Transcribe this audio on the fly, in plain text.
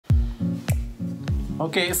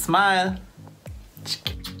Okay, smile.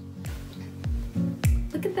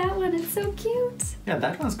 Look at that one, it's so cute. Yeah,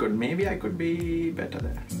 that one's good. Maybe I could be better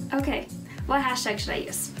there. Okay, what hashtag should I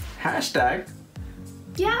use? Hashtag?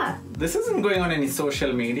 Yeah. This isn't going on any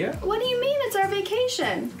social media. What do you mean? It's our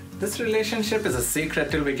vacation. This relationship is a secret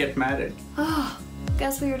till we get married. Oh,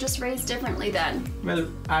 guess we were just raised differently then. Well,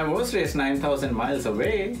 I was raised 9,000 miles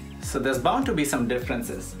away, so there's bound to be some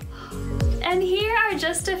differences. And here are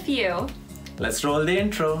just a few. Let's roll the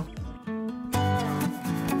intro.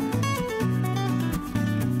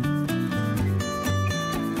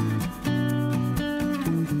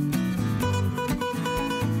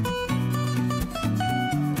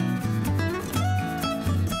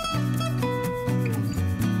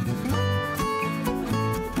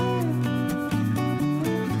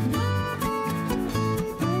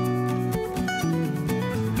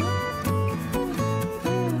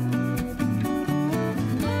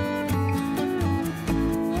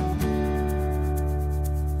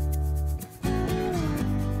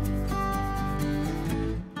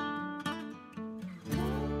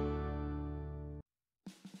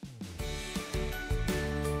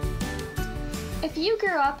 If you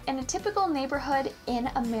grew up in a typical neighborhood in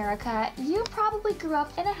America, you probably grew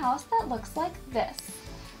up in a house that looks like this.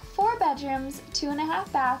 4 bedrooms,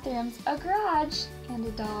 2.5 bathrooms, a garage, and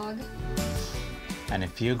a dog. And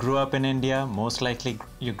if you grew up in India, most likely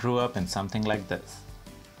you grew up in something like this.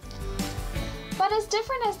 But as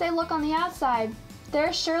different as they look on the outside,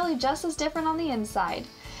 they're surely just as different on the inside.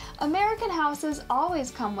 American houses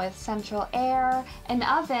always come with central air, an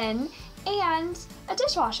oven, and a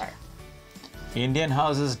dishwasher. Indian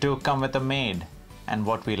houses do come with a maid. And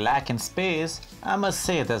what we lack in space, I must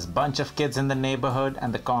say there's a bunch of kids in the neighborhood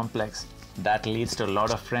and the complex. That leads to a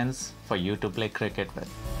lot of friends for you to play cricket with.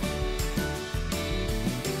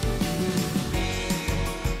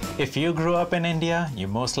 If you grew up in India, you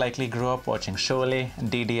most likely grew up watching Sholay and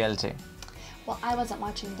DDLJ. Well, I wasn't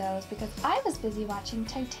watching those because I was busy watching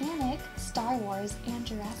Titanic, Star Wars, and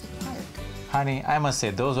Jurassic Park. Honey, I must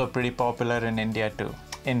say those were pretty popular in India too.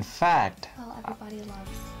 In fact... Well, everybody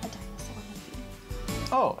loves a dinosaur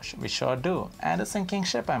movie. Oh, we sure do. And a sinking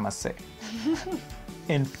ship, I must say.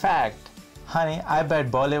 In fact, honey, I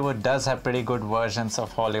bet Bollywood does have pretty good versions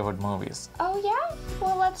of Hollywood movies. Oh yeah?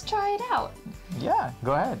 Well, let's try it out. Yeah,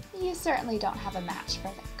 go ahead. You certainly don't have a match for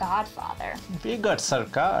The Godfather. We got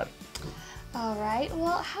Sarkar. Alright,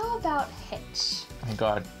 well, how about Hitch? We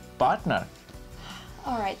got Partner.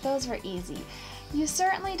 Alright, those were easy. You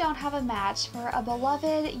certainly don't have a match for a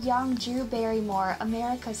beloved young Drew Barrymore,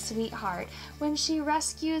 America's sweetheart, when she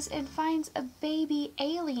rescues and finds a baby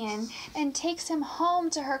alien and takes him home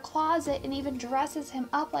to her closet and even dresses him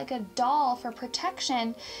up like a doll for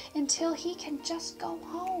protection until he can just go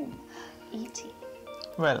home. E.T.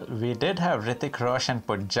 Well, we did have Hrithik Roshan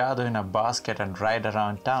put Jadoo in a basket and ride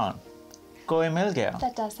around town. Koi mil gaya.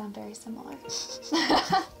 That does sound very similar.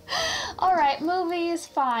 Alright, movies,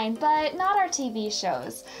 fine, but not our TV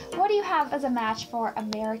shows. What do you have as a match for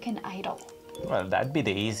American Idol? Well, that'd be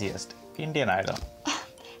the easiest. Indian Idol.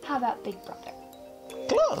 How about Big Brother?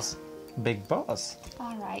 Close. Big Boss.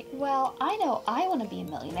 Alright, well, I know I want to be a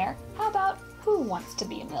millionaire. How about Who Wants to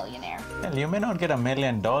Be a Millionaire? Well, you may not get $1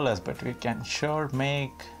 million, but we can sure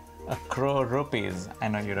make 1 crore rupees. I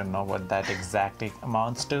know you don't know what that exactly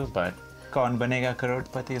amounts to, but Kaun Banega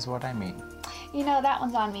Crorepati is what I mean. You know, that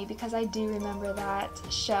one's on me because I do remember that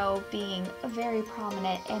show being very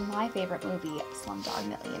prominent in my favorite movie, Slumdog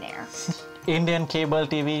Millionaire. Indian cable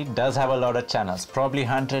TV does have a lot of channels, probably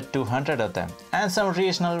 100, 200 of them, and some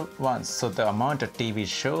regional ones, so the amount of TV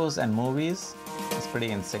shows and movies is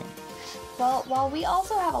pretty insane. Well, while we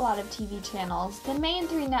also have a lot of TV channels, the main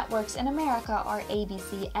 3 networks in America are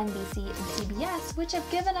ABC, NBC, and CBS, which have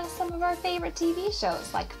given us some of our favorite TV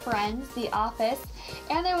shows like Friends, The Office,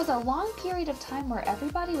 and there was a long period of time where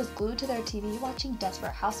everybody was glued to their TV watching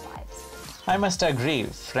Desperate Housewives. I must agree,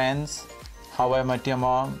 Friends, How I Met Your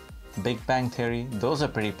Mom, Big Bang Theory, those are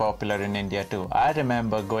pretty popular in India too. I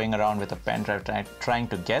remember going around with a pen drive trying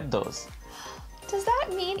to get those. Does that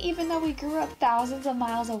mean even though we grew up thousands of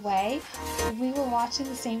miles away, we were watching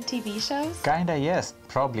the same TV shows? Kinda, yes.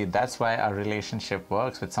 Probably that's why our relationship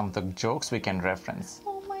works with some of the jokes we can reference.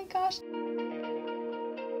 Oh my gosh.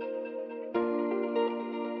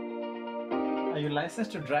 Are you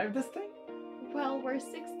licensed to drive this thing? Well, we're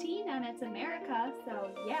 16 and it's America, so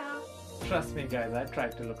yeah. Trust me guys, I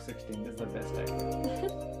tried to look 16. This is the best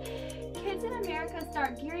idea. Kids in America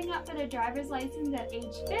start gearing up for their driver's license at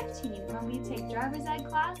age 15 when we take driver's ed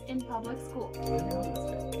class in public school.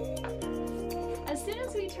 As As soon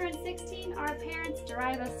as we turn 16, our parents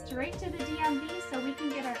drive us straight to the DMV so we can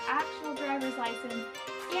get our actual driver's license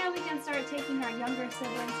and we can start taking our younger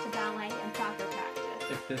siblings to ballet and soccer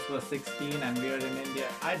practice. If this was 16 and we are in India,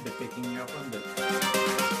 I'd be picking you up on this.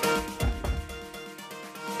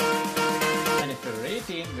 And if you're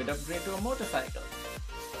 18, we'd upgrade to a motorcycle.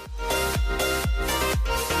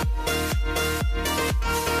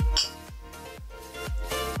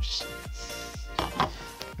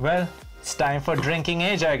 Well, it's time for drinking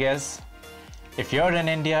age, I guess. If you're in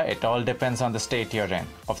India, it all depends on the state you're in.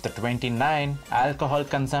 Of the 29, alcohol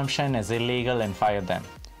consumption is illegal in 5 of them.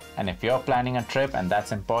 And if you're planning a trip and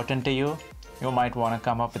that's important to you, you might want to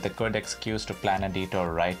come up with a good excuse to plan a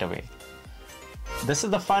detour right away. This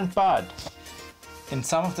is the fun part. In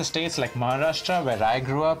some of the states like Maharashtra, where I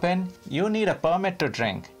grew up in, you need a permit to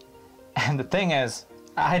drink. And the thing is,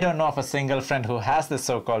 I don't know of a single friend who has this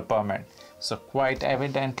so-called permit. So quite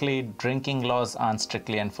evidently, drinking laws aren't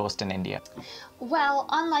strictly enforced in India. Well,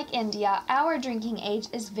 unlike India, our drinking age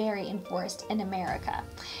is very enforced in America.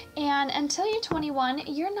 And until you're 21,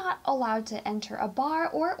 you're not allowed to enter a bar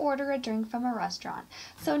or order a drink from a restaurant.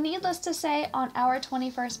 So needless to say, on our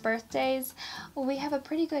 21st birthdays, we have a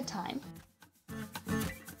pretty good time.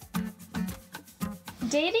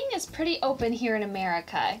 Dating is pretty open here in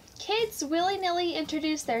America. Kids willy-nilly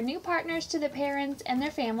introduce their new partners to the parents and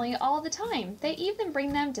their family all the time. They even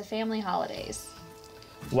bring them to family holidays.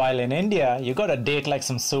 While in India, you gotta date like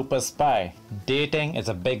some super spy. Dating is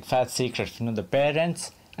a big fat secret from the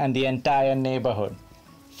parents and the entire neighborhood.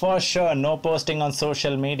 For sure, no posting on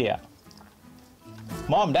social media.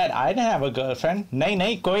 Mom, Dad, I didn't have a girlfriend.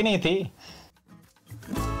 Nahi, koi nahi thi.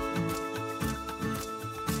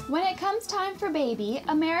 When it comes time for baby,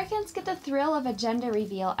 Americans get the thrill of a gender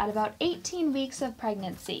reveal at about 18 weeks of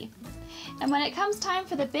pregnancy. And when it comes time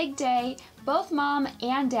for the big day, both mom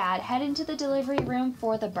and dad head into the delivery room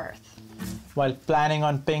for the birth. While planning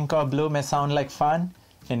on pink or blue may sound like fun,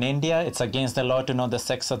 in India it's against the law to know the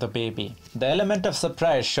sex of the baby. The element of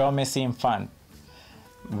surprise sure may seem fun.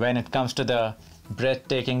 When it comes to the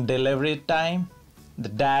breathtaking delivery time, the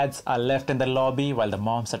dads are left in the lobby while the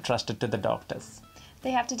moms are trusted to the doctors. They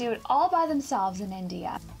have to do it all by themselves in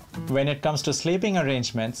India. When it comes to sleeping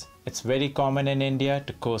arrangements, it's very common in India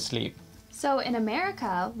to co-sleep. So in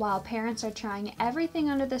America, while parents are trying everything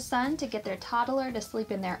under the sun to get their toddler to sleep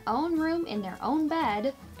in their own room, in their own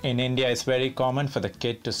bed, in India it's very common for the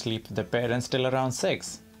kid to sleep with the parents till around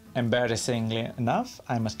 6. Embarrassingly enough,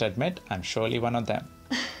 I must admit, I'm surely one of them.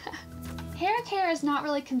 hair care is not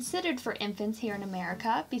really considered for infants here in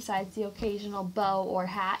America, besides the occasional bow or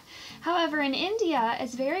hat. However, in India,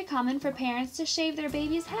 it's very common for parents to shave their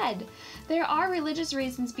baby's head. There are religious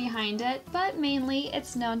reasons behind it, but mainly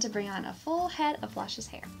it's known to bring on a full head of luscious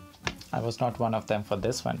hair. I was not one of them for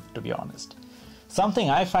this one, to be honest. Something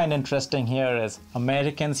I find interesting here is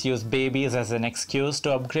Americans use babies as an excuse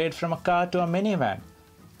to upgrade from a car to a minivan.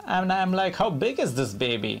 And I'm like, how big is this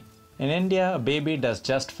baby? In India, a baby does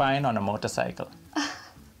just fine on a motorcycle.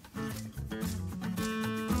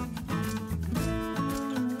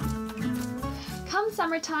 Come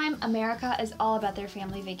summertime, America is all about their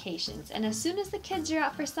family vacations, and as soon as the kids are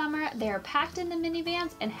out for summer, they are packed into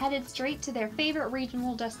minivans and headed straight to their favorite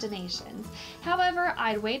regional destinations. However,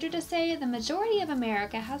 I'd wager to say the majority of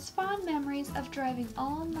America has fond memories of driving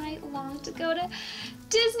all night long to go to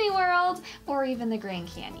Disney World or even the Grand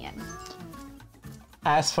Canyon.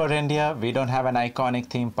 As for India, we don't have an iconic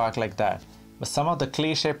theme park like that. But some of the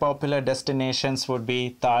cliche popular destinations would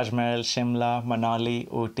be Taj Mahal, Shimla, Manali,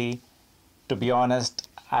 Ooty. To be honest,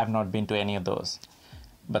 I've not been to any of those.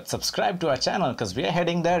 But subscribe to our channel because we are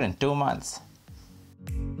heading there in 2 months.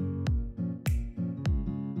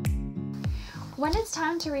 When it's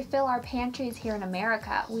time to refill our pantries here in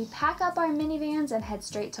America, we pack up our minivans and head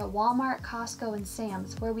straight to Walmart, Costco, and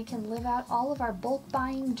Sam's, where we can live out all of our bulk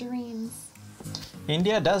buying dreams.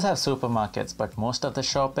 India does have supermarkets, but most of the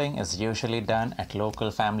shopping is usually done at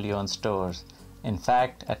local family-owned stores. In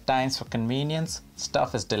fact, at times for convenience,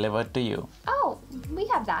 stuff is delivered to you. Oh, we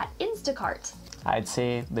have that. Instacart. I'd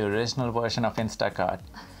say the original version of Instacart.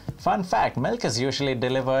 Fun fact, milk is usually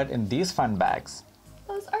delivered in these fun bags.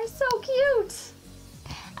 Those are so cute!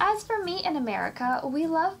 As for meat in America, we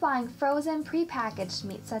love buying frozen, pre-packaged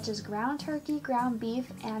meat such as ground turkey, ground beef,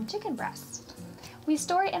 and chicken breast. We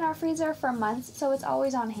store it in our freezer for months, so it's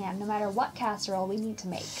always on hand no matter what casserole we need to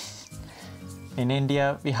make. In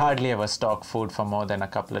India, we hardly ever stock food for more than a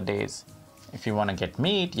couple of days. If you want to get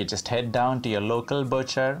meat, you just head down to your local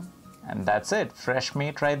butcher and that's it, fresh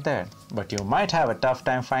meat right there. But you might have a tough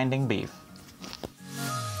time finding beef.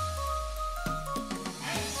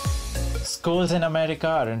 Schools in America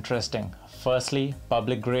are interesting. Firstly,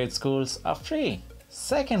 public grade schools are free.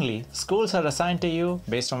 Secondly, schools are assigned to you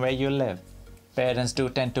based on where you live. Parents do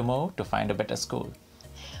tend to move to find a better school.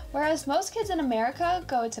 Whereas most kids in America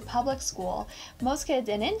go to public school, most kids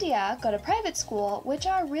in India go to private school, which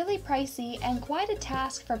are really pricey and quite a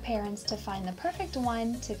task for parents to find the perfect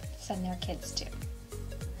one to send their kids to.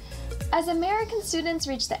 As American students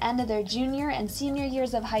reach the end of their junior and senior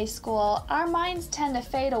years of high school, our minds tend to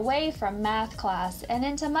fade away from math class and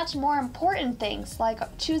into much more important things like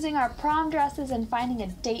choosing our prom dresses and finding a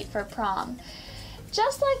date for prom.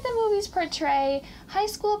 Just like the movies portray, high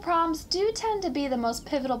school proms do tend to be the most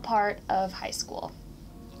pivotal part of high school.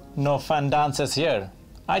 No fun dances here.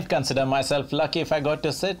 I'd consider myself lucky if I got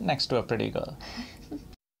to sit next to a pretty girl.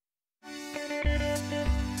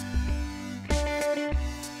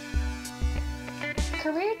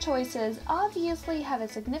 Career choices obviously have a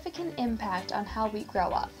significant impact on how we grow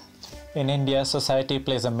up. In India, society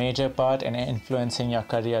plays a major part in influencing your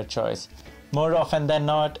career choice. More often than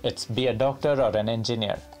not, it's be a doctor or an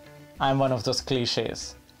engineer. I'm one of those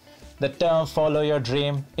cliches. The term follow your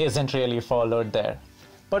dream isn't really followed there.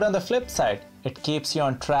 But on the flip side, it keeps you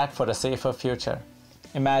on track for a safer future.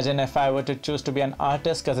 Imagine if I were to choose to be an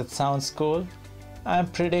artist because it sounds cool. I'm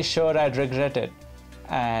pretty sure I'd regret it.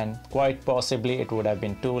 And quite possibly it would have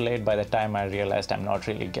been too late by the time I realized I'm not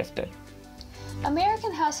really gifted.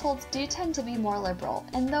 American households do tend to be more liberal,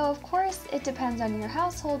 and though of course it depends on your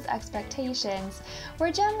household's expectations,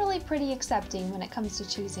 we're generally pretty accepting when it comes to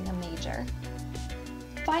choosing a major.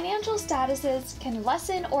 Financial statuses can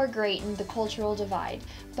lessen or greaten the cultural divide,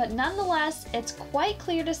 but nonetheless, it's quite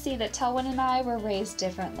clear to see that Telwyn and I were raised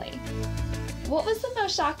differently. What was the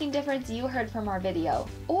most shocking difference you heard from our video?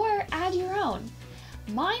 Or add your own.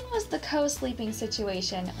 Mine was the co-sleeping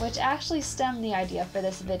situation, which actually stemmed the idea for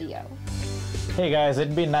this video. Hey guys,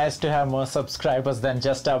 it'd be nice to have more subscribers than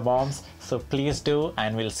just our moms, so please do,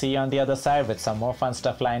 and we'll see you on the other side with some more fun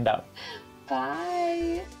stuff lined up.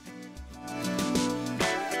 Bye!